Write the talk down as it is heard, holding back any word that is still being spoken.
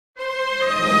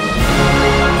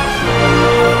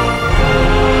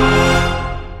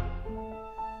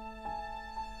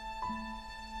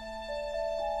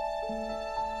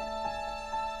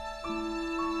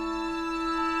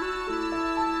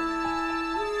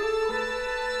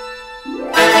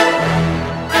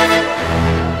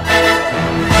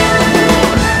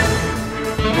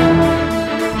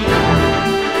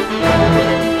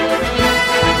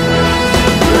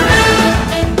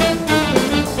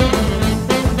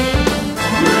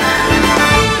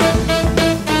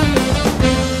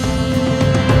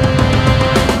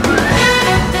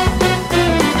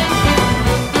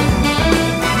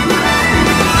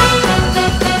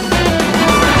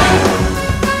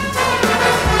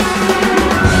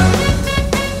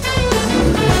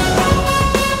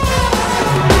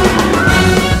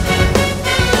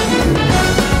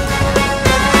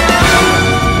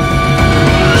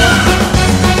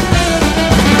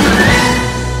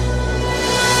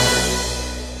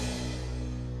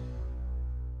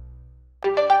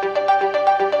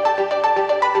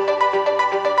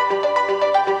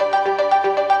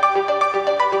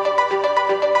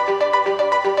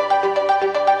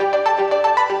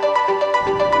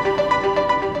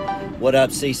What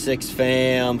up, C6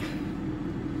 fam?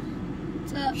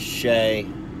 What's up? Shay,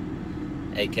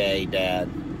 aka Dad,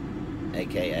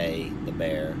 aka the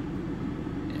Bear,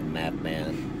 and Map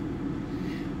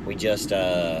Man. We just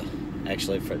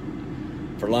actually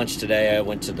for lunch today, I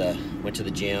went to the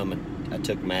gym and I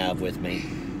took Mav with me,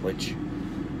 which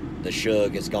the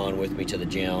Shug has gone with me to the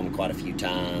gym quite a few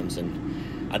times,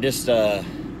 and I just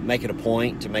make it a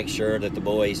point to make sure that the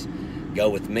boys go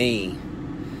with me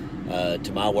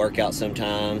to my workout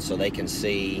sometimes, so they can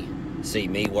see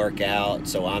me work out.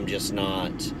 So I'm just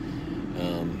not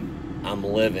I'm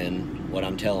living what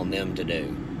I'm telling them to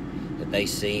do, that they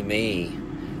see me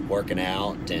working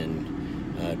out and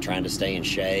trying to stay in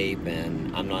shape,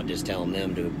 and I'm not just telling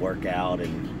them to work out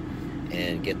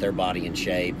and get their body in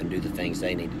shape and do the things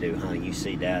they need to do. Huh? You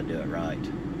see Dad do it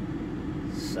right.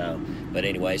 So, but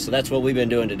anyway, so that's what we've been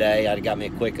doing today. I got me a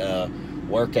quick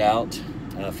workout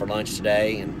for lunch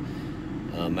today, and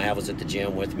Mav was at the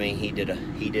gym with me. He did a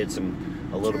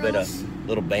little bit of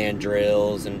little band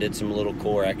drills and did some little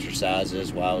core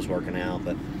exercises while I was working out.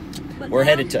 But we're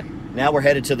headed to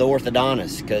the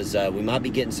orthodontist because we might be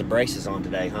getting some braces on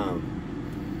today, huh?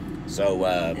 So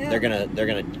Yeah. they're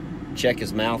gonna check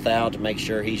his mouth out to make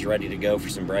sure he's ready to go for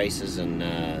some braces, and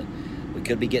we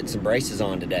could be getting some braces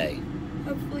on today.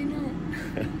 Hopefully not.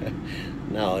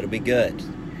 No, it'll be good.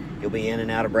 You'll be in and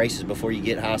out of braces before you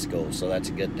get high school, so that's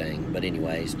a good thing. But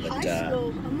anyways, High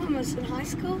school? I'm almost in high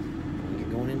school. You're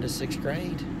going into 6th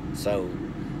grade, so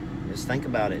just think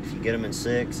about it. If you get them in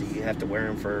 6, you have to wear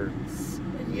them for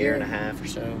a year and a half or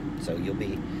so. So you'll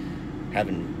be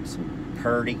having some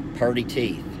purty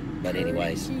teeth. But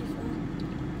anyways,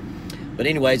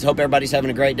 hope everybody's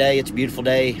having a great day. It's a beautiful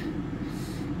day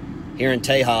here in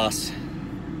Tejas.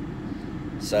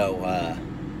 So,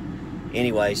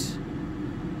 anyways,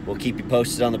 we'll keep you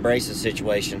posted on the braces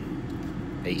situation.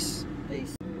 Peace.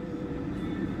 Peace.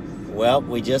 Well,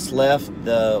 we just left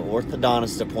the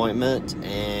orthodontist appointment,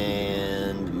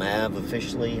 and Mav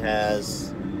officially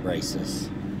has braces.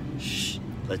 Shh,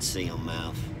 let's see him,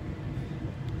 Mav.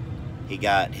 He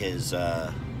got his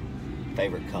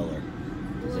favorite color.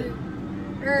 Is it?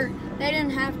 Or they didn't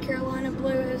have Carolina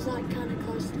blue. It was like kind of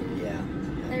close to it. Yeah.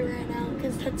 They ran out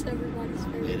because that's everybody's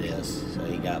favorite. It is. So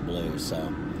he got blue.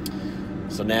 So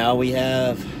now we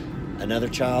have another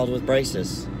child with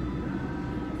braces.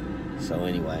 So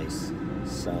anyways,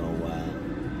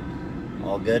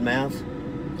 all good, Mav?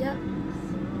 Yep.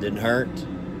 Didn't hurt?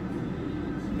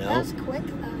 No. That was quick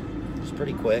though. It was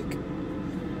pretty quick.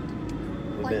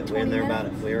 Like We were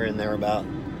in there about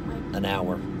Like, an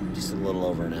hour, just a little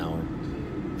over an hour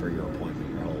for your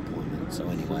whole appointment. So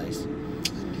anyways,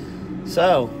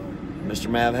 so Mr.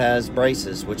 Mav has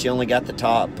braces, which he only got the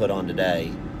top put on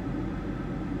today.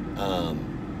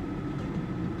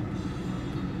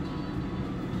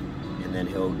 And then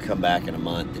he'll come back in a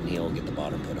month and he'll get the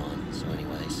bottom put on. So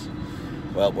anyways,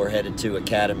 well, we're headed to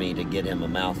Academy to get him a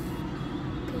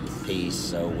mouthpiece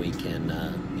so we can,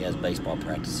 he has baseball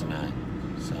practice tonight.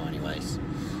 So anyways,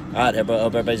 all right, hope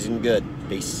everybody's doing good.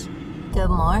 Peace. Good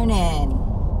morning,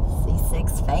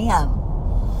 C6 fam.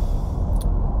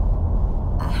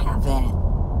 I haven't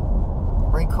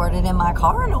recorded in my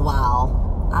car in a while.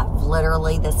 I've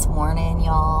literally this morning,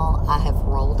 y'all, I have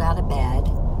rolled out of bed,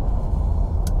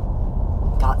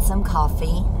 got some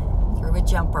coffee, threw a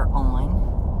jumper on,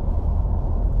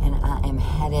 and I am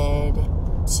headed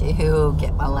to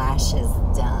get my lashes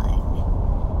done.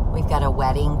 We've got a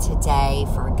wedding today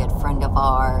for a good friend of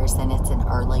ours, and it's an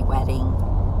early wedding.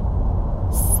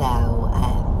 So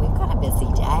we've got a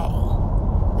busy day.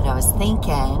 But I was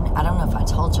thinking, I don't know if I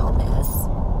told y'all this,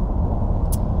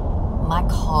 my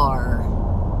car,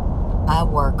 I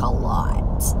work a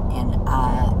lot, and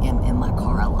I am in my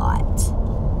car a lot.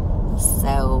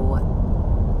 So,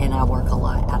 and I work a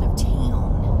lot out of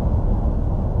town.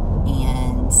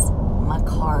 And my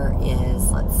car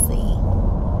is, let's see,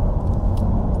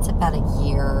 it's about a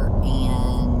year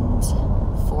and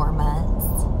 4 months,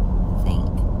 I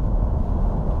think.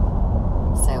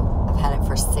 So I've had it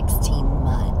for 16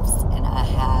 months, and I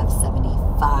have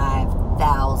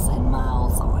 75,000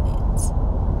 miles on it.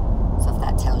 So if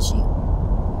that tells you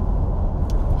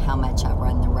how much I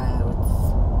run the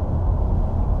roads,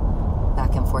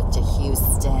 back and forth to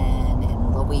Houston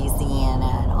and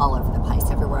Louisiana and all over the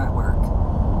place, everywhere I work.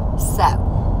 So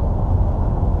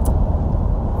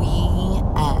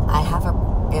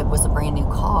it was a brand new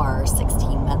car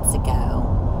 16 months ago,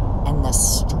 and the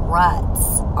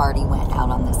struts already went out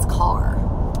on this car.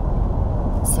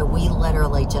 So we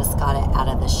literally just got it out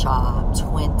of the shop,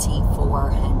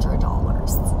 $2,400.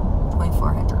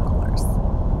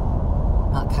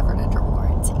 $2,400. Not covered under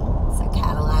warranty. So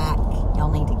Cadillac,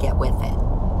 y'all need to get with it.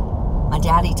 My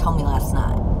daddy told me last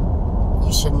night,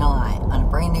 you should not, on a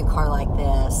brand new car like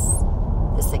this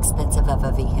expensive of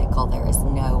a vehicle, there is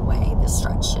no way the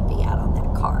struts should be out on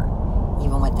that car,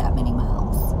 even with that many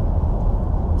miles.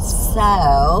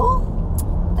 So,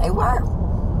 they were.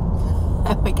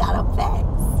 And we got them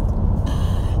fixed.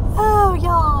 Oh,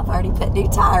 y'all, I've already put new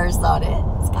tires on it.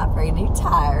 It's got brand new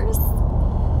tires.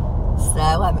 So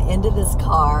I'm into this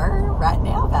car right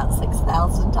now about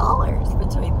 $6,000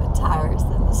 between the tires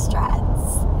and the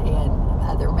struts and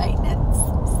other maintenance.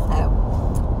 So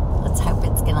let's hope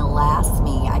it's going to last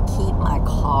me. I keep my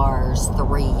cars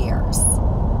 3 years.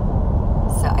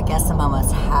 So I guess I'm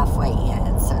almost halfway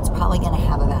in. So it's probably going to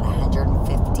have about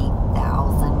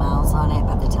 150,000 miles on it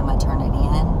by the time I turn it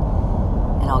in.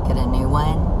 And I'll get a new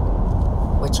one,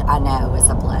 which I know is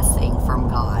a blessing from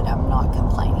God. I'm not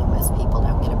complaining. Most people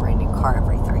don't get a brand new car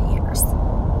every 3 years.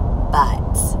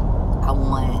 But I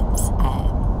want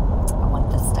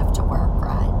this stuff to work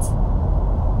right.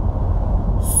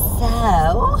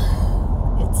 So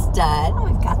it's done.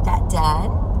 We've got that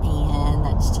done. And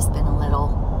that's just been a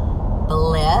little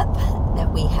blip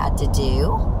that we had to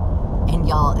do. And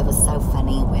y'all, it was so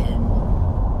funny when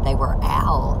they were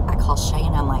out. I called Shay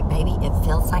and I'm like, baby, it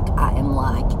feels like I am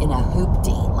like in a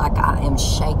hoopty, like I am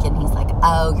shaking. He's like,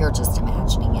 oh, you're just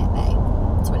imagining it, babe.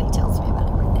 That's what he tells me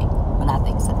about everything when I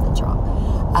think something's wrong.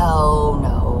 Oh,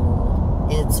 no,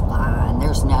 it's fine.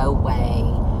 There's no way.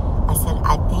 I said,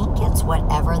 I think it's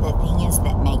whatever the thing is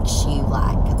that makes you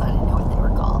like, because I didn't know what they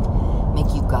were called, make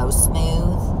you go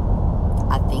smooth.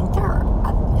 I think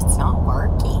it's not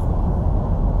working.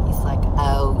 He's like,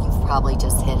 oh, you've probably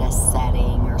just hit a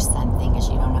setting or something because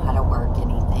you don't know how to work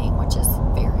anything, which is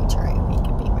very true. He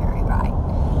could be very right.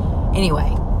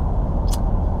 Anyway,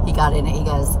 he got in it.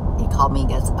 He called me. He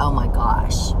goes, oh my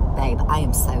gosh, babe, I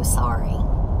am so sorry.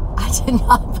 I did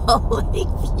not believe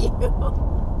you.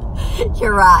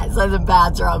 You're right. Something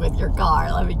bad's wrong with your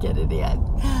car. Let me get it in.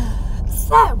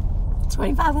 So,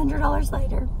 $2,500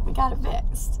 later, we got it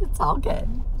fixed. It's all good.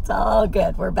 It's all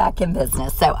good. We're back in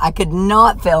business. So I could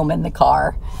not film in the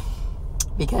car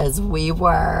because we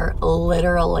were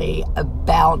literally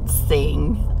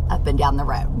bouncing up and down the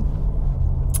road.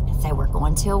 So we're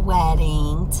going to a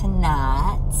wedding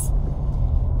tonight,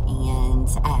 and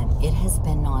it has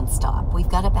been nonstop. We've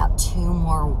got about 2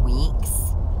 more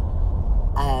weeks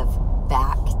of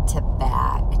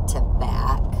back-to-back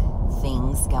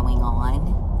things going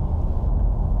on.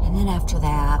 And then after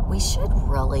that, we should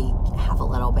really have a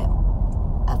little bit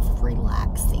of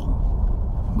relaxing.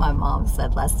 My mom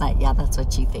said last night, yeah, that's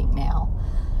what you think now.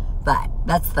 But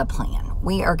that's the plan.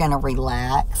 We are going to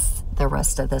relax the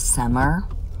rest of the summer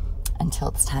until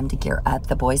it's time to gear up.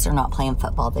 The boys are not playing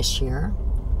football this year,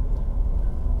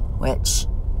 which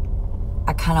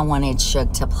I kind of wanted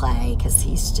Shug to play because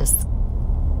he's just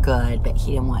good, but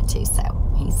he didn't want to, so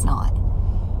he's not.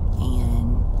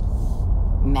 And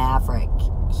Maverik,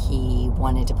 he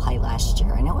wanted to play last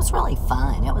year, and it was really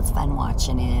fun. It was fun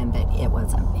watching him, but he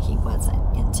wasn't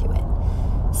into it.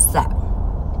 So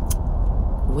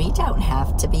we don't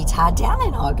have to be tied down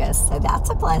in August, so that's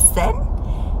a blessing.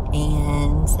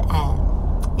 And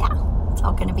yeah, it's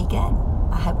all going to be good.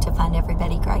 I hope to find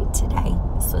everybody great today.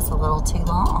 This was a little too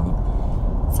long.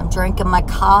 So I'm drinking my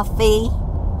coffee,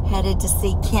 headed to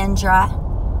see Kendra,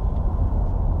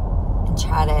 and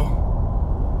try to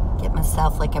get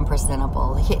myself looking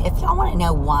presentable. If y'all want to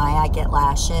know why I get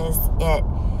lashes,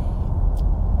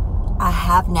 I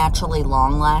have naturally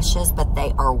long lashes, but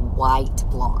they are white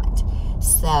blonde.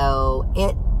 So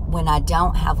when I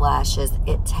don't have lashes,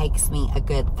 it takes me a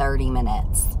good 30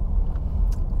 minutes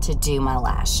to do my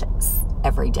lashes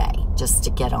every day just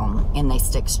to get them, and they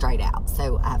stick straight out.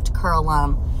 So I have to curl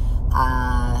them,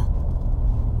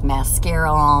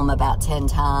 mascara them about 10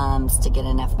 times to get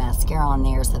enough mascara on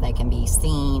there so they can be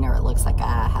seen, or it looks like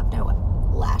I have no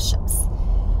lashes.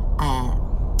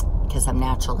 Because I'm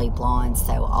naturally blonde,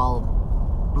 so all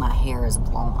my hair is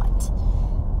blonde.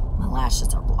 My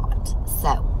lashes are blonde.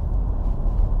 So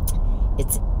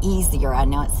it's easier. I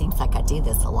know it seems like I do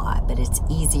this a lot, but it's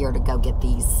easier to go get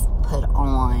these put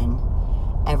on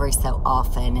every so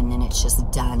often, and then it's just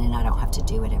done, and I don't have to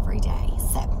do it every day.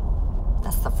 So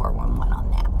that's the 411 on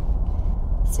that.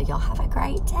 So y'all have a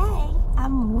great day.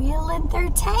 I'm wheeling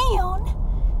through town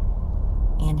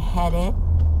and headed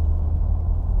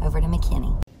over to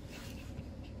McKinney.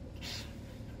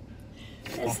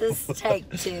 This is take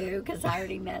 2 because I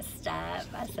already messed up.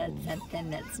 I said something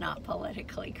that's not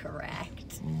politically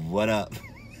correct. What up?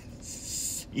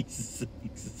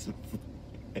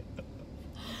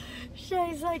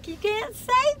 Shay's like, you can't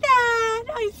say that.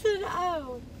 I said,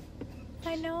 oh,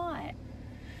 why not?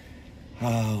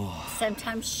 Oh,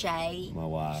 Sometimes Shay, my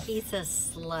wife. he's a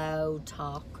slow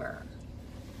talker.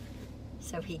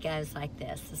 So he goes like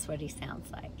this. This is what he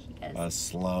sounds like. He goes, A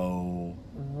slow.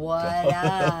 what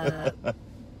up,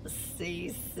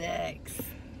 C6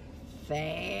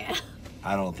 fan?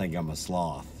 I don't think I'm a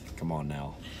sloth. Come on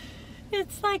now.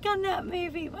 It's like on that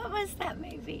movie. What was that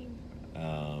movie?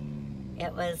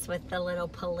 It was with the little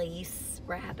police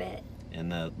rabbit.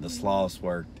 And the sloths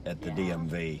worked at the Yeah.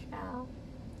 DMV. Oh,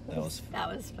 That was that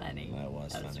was funny. That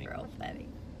was funny. real funny.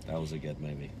 That was a good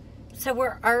movie. So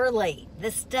we're early.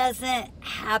 This doesn't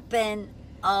happen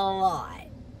a lot,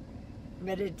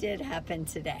 but it did happen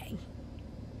today.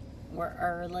 We're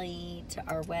early to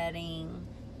our wedding.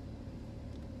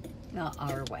 Not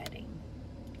our wedding.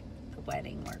 The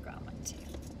wedding we're going to.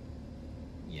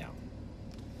 Yeah.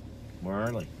 We're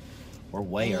early. We're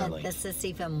way And early. this is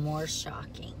even more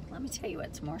shocking. Let me tell you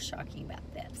what's more shocking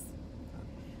about this.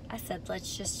 I said,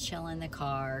 let's just chill in the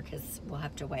car because we'll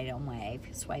have to wait on Wave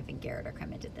because Wave and Garrett are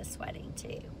coming to this wedding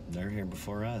too. They're here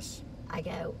before us. I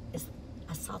go,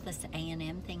 I saw this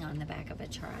A&M thing on the back of a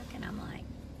truck and I'm like,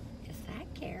 is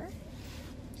that Garrett?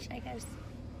 Shay goes,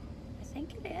 I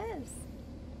think it is.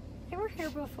 They were here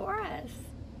before us.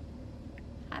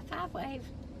 High five, Wave.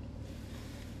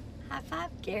 High five,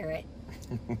 Garrett.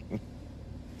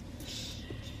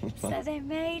 So they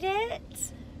made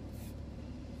it.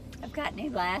 I've got new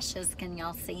lashes. Can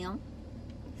y'all see them?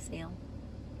 See them?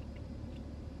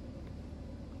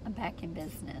 I'm back in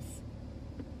business.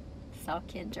 Saw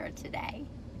Kendra today.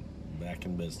 Back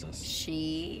in business.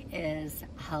 She is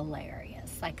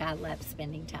hilarious. Like, I love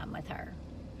spending time with her.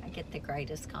 I get the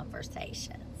greatest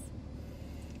conversations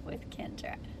with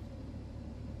Kendra.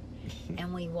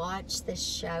 And we watch this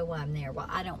show on there. Well,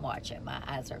 I don't watch it. My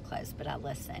eyes are closed, but I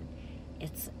listen.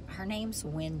 Her name's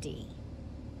Wendy.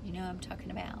 You know what I'm talking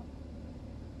about?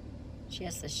 She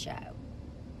has a show.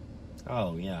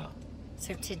 Oh, yeah.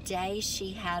 So today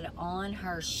she had on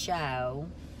her show,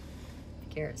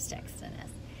 Garrett's texting us.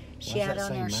 She Why does had that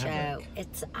on say her show,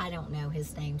 Maverik? I don't know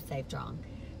his name saved wrong.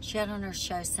 She had on her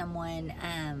show someone,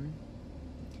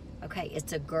 okay,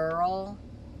 it's a girl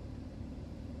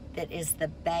that is the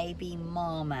baby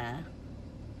mama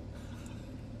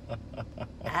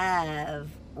of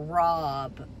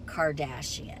Rob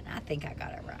Kardashian. I think I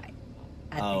got it right.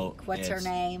 I think. What's her it's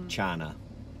name? China.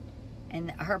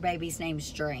 And her baby's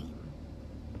name's Dream.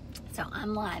 So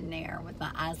I'm lying there with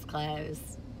my eyes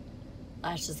closed,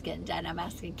 lashes getting done. I'm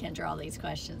asking Kendra all these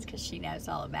questions because she knows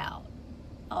all about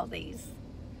all these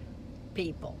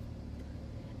people.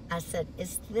 I said,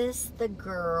 is this the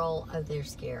girl? Oh,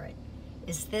 there's Garrett.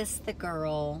 Is this the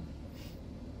girl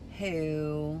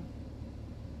who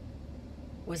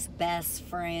was best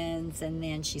friends? And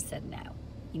then she said no.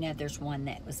 You know, there's one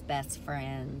that was best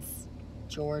friends.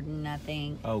 Jordan, I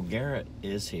think. Oh, Garrett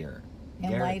is here.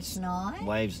 And Wave's not?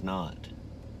 Wave's not.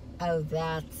 Oh,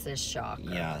 that's a shocker.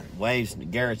 Yeah,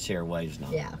 Garrett's here, Wave's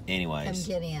not. Yeah. Anyways.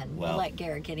 Come get in. Well, we'll let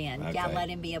Garrett get in. Yeah, okay. let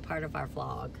him be a part of our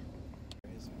vlog.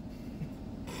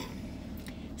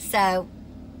 So,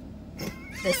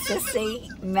 the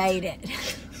sissy made it.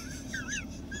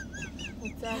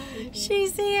 What's up?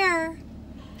 She's here.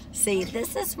 See,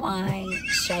 this is why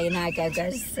Shay and I go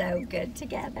so good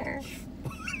together.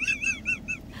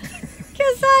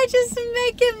 Because I just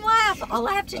make him laugh. All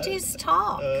I have to do is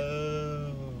talk.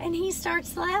 And he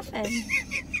starts laughing.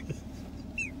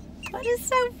 What is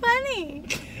so funny?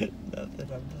 Nothing,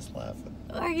 I'm just laughing.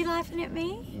 Are you laughing at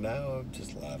me? No, I'm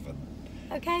just laughing.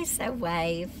 Okay, so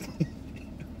Wave.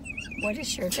 What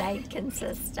does your day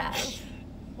consist of?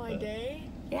 My day?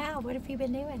 Yeah, what have you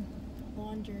been doing?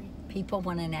 Laundry. People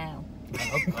want to know.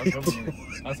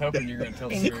 I was hoping you were going to tell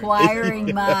the story.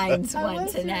 Inquiring minds I want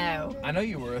was to in know. laundry. I know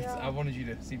you were. Yeah. I wanted you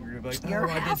to see if you were going to be like, Your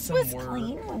oh, I did house some was work.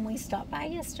 clean when we stopped by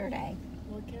yesterday.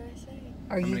 What can I say?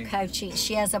 Are you many- coaching?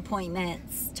 She has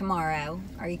appointments tomorrow.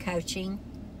 Are you coaching?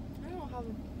 I don't have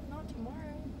not tomorrow.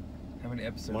 How many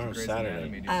episodes Tomorrow's of Grey's Saturday.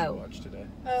 Anatomy did Oh. you watch today?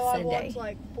 Oh, I Sunday. watched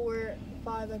like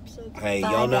 5 episodes. Hey,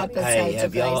 5 y'all know. episodes Hey, of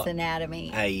have y'all? Grey's Anatomy.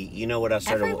 Hey, you know what I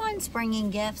started? Everyone's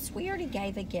bringing gifts. We already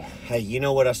gave a gift. Hey, you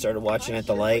know what I started watching I at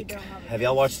the surely lake? don't have a Have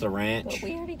y'all watched The But Ranch?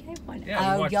 we already gave one. Yeah,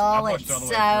 we Oh, watched- y'all, I watched it's all the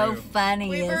way so through. funny,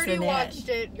 We've already isn't watched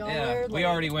it? it. Y'all Yeah, are we like-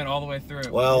 already went all the way through. We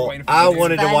were Well, waiting for I you to-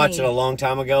 wanted to watch it funny. a long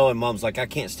time ago, and Mom's like, I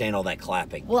can't stand all that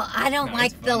clapping. Well, I don't No,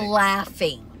 like it's the funny.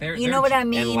 laughing. They're- You they're know what I and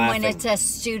mean when laughing. it's a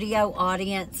studio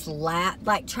audience laugh,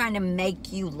 like trying to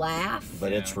make you laugh.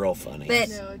 But it's real funny. But-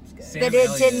 No, it's good. Sam But it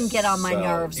Elliott, didn't get on my So-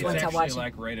 nerves It's once I actually watched it.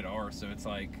 like rated R, so it's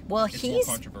like Well, it's he's-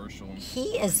 more controversial.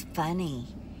 He is funny.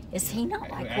 Is he not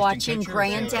Who, like Ashton watching Kutcher?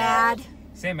 Granddad?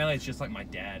 Sam Elliott's just like my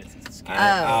dad. It's scary.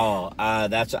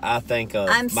 That's what I think of.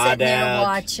 I'm my sitting there dad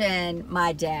watching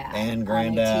my dad and on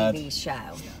Granddad. a TV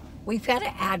show. We've got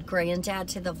to add Granddad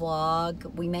to the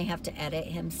vlog. We may have to edit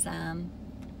him some.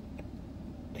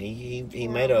 He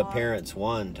made an appearance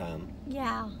one time.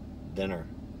 Yeah. Dinner.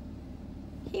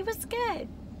 He was good.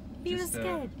 He was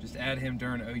good. Just add him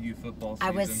during OU football season.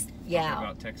 I was, yeah. Talk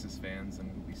about Texas fans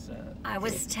and we'll be set. I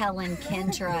was telling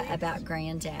Kendra about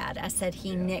Granddad. I said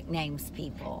he nicknames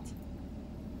people,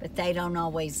 but they don't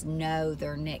always know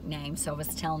their nicknames. So I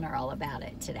was telling her all about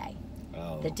it today.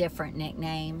 Oh. The different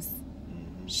nicknames.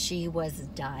 Mm-hmm. She was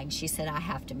dying. She said, I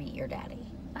have to meet your daddy.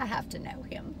 I have to know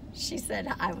him. She said,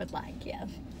 I would like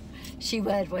him. She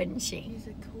would, wouldn't she? He's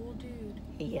a cool dude.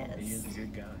 He is. He is a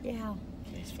good guy. Yeah.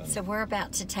 He's funny. So we're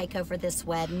about to take over this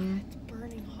wedding. It's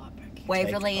burning hot back here.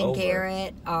 Waverly and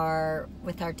Garrett are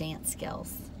with our dance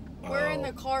skills. We're in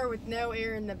the car with no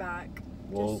air in the back,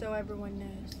 just so everyone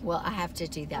knows. Well, I have to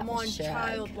do that. I'm on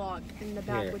child lock in the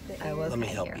back with the air. Let me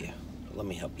help you. Let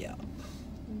me help you out.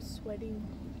 I'm sweating.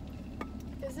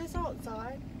 Is this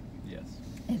outside? Yes.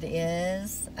 It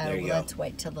is. There you Let's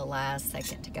wait till the last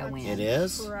second to go in. It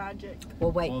is? Tragic.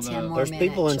 We'll wait 10 more There's minutes.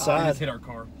 people inside. They just hit our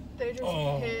car. They just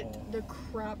hit the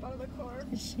crap out of the car.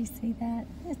 Did she see that?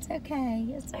 It's okay.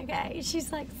 It's okay.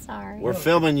 She's like, sorry. We're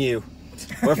filming you.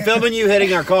 We're filming you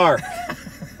hitting our car.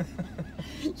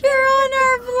 You're on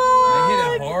our vlog.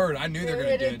 They hit it hard. I knew they were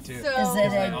going to do it too. So Is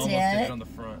it I a almost did dent? it on the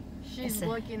front. She's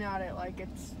looking at it like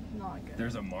it's not good.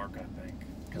 There's a mark, I think.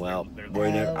 Well, they're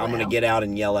I'm going to get out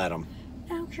and yell at them.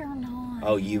 No, you're not.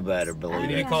 Oh, you better believe We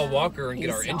need it. to call Walker and get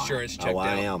He's our not. insurance checked out. Oh,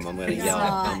 I am. I'm going to He's yell.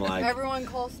 not. I'm like, Everyone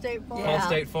call State Farm. Yeah. Call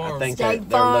State Farm. I think State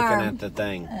they're looking Farm. at the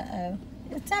thing. Uh-oh.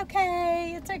 It's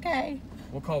okay. It's okay.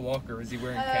 We'll call Walker. Is he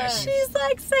wearing khakis? She's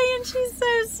like saying she's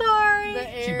so sorry.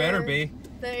 She better be.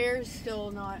 The air's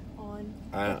still not on.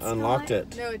 I It's unlocked not.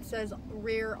 it. No, it says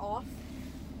rear off.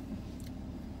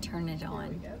 Turn it There we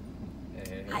on. go.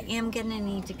 Hey. I am going to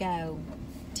need to go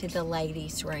to the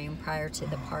ladies' room prior to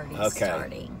the party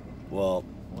starting. Well,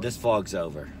 this vlog's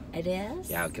over. It is?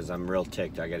 Yeah, because I'm real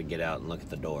ticked. I got to get out and look at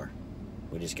the door.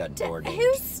 We just got door dinged.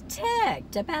 Who's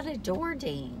ticked about a door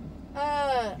ding? Me?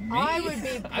 I would be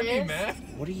pissed. I'd be mad.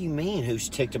 What do you mean, who's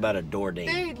ticked about a door ding?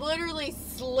 They literally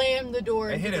slammed the door.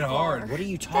 They into hit the it car. hard. What are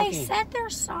you They talking? said they're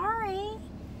sorry.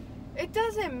 It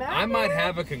doesn't matter. I might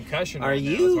have a concussion. Are right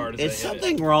now, as you? hard as Is they hit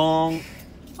something wrong?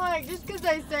 Like, just because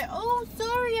they say, oh,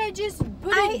 sorry, I just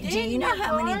put it Do you know in the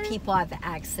how many car." people I've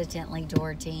accidentally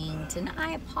door dinged? And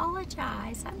I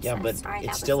apologize. I'm Yeah, so but sorry.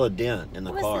 it's still a dent in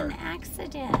the It was car. an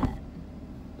accident.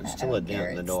 It's still a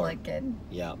dent in the door. Looking.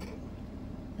 Yeah.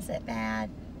 Is it bad?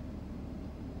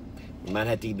 We might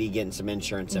have to be getting some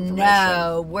insurance information.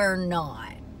 No, we're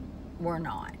not. We're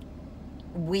not.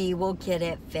 We will get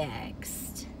it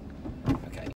fixed.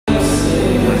 Okay. My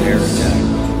hair attack.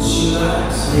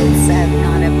 It's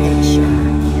not a picture.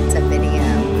 It's a video.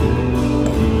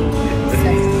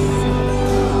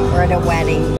 We're at a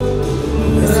wedding.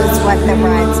 This is what the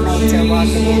bridesmaids are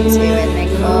walking into. Isn't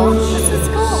it cool? This is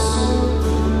cool. I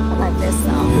like this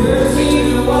song.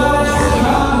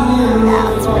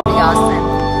 Yeah, it's pretty awesome.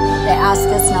 They asked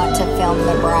us not to film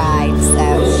the bride,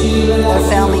 so we're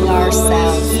filming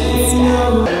ourselves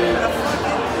instead.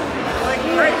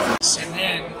 And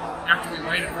then, after we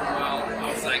waited for a while, I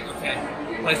was like, okay,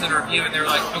 place in review, and they were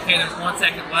like, okay, there's 1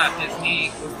 second left, his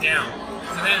knee was down.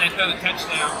 So then they throw the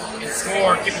touchdown and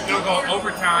score, get the field goal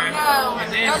overtime,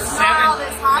 and then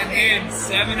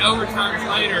seven overtimes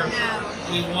later,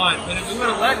 we won. But if we would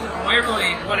have let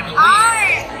Waverly wanted to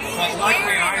leave, but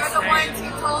luckily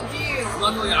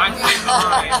I stayed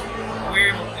behind.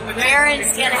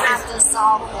 Aaron's gonna have to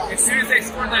solve As this. soon as they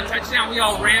scored that touchdown, we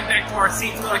all ran back to our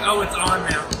seats. We're like, oh, it's on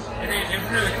now. And then it was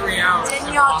another 3 hours.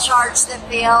 Didn't y'all charge the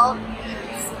field?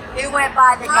 Who went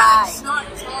by the guy? Not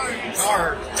charged.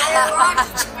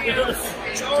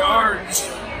 Charged.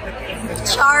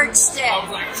 Charged I it.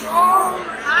 was like,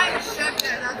 I shook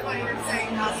it. That's why you're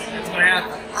saying nothing. that's what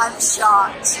happened. I'm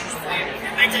shocked.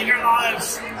 They take our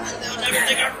lives. They'll never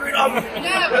take our freedom.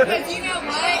 No, because you know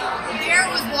what? Aaron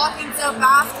was walking so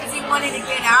fast because he wanted to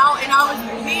get out, and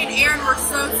me and Aaron were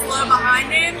so slow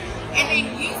behind him, and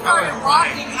then you started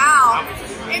walking out,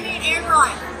 and me and Aaron were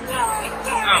like,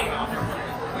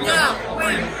 no,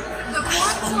 when the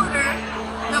fourth quarter,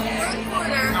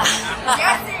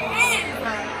 yes it is,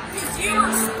 because you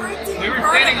were sprinting. We were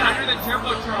standing under the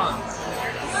Jumbotron.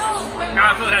 No,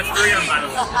 I feel that's 3 of them, by the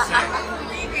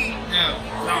way. No,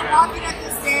 We were walking up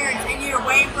the stairs, and you were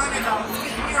way in front of us,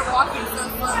 because we were walking so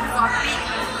slow, because our feet.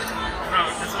 no,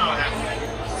 that's not what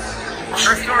happened.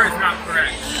 Her story is not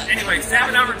correct. Anyway,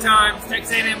 7 overtimes,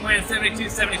 Texas A&M wins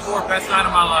 72-74, best night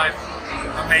of my life.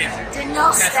 Amazing. Didn't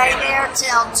y'all stay there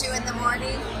till 2 in the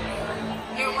morning?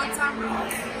 Yeah, one time.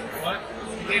 What?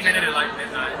 We ended at like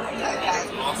midnight.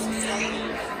 Okay. Awesome.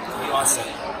 Awesome.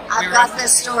 I've got the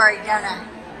story, don't I?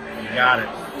 You got it.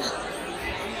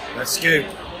 Let's scoop.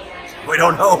 We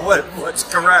don't know what's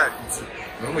correct,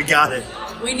 but we got it.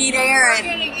 We need Aaron.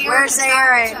 Where's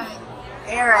Aaron?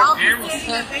 Aaron. I'll Aaron be was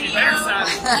sending a she video better of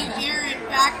side. Aaron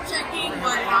fact checking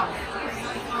what happened.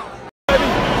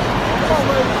 Come on,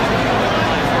 baby.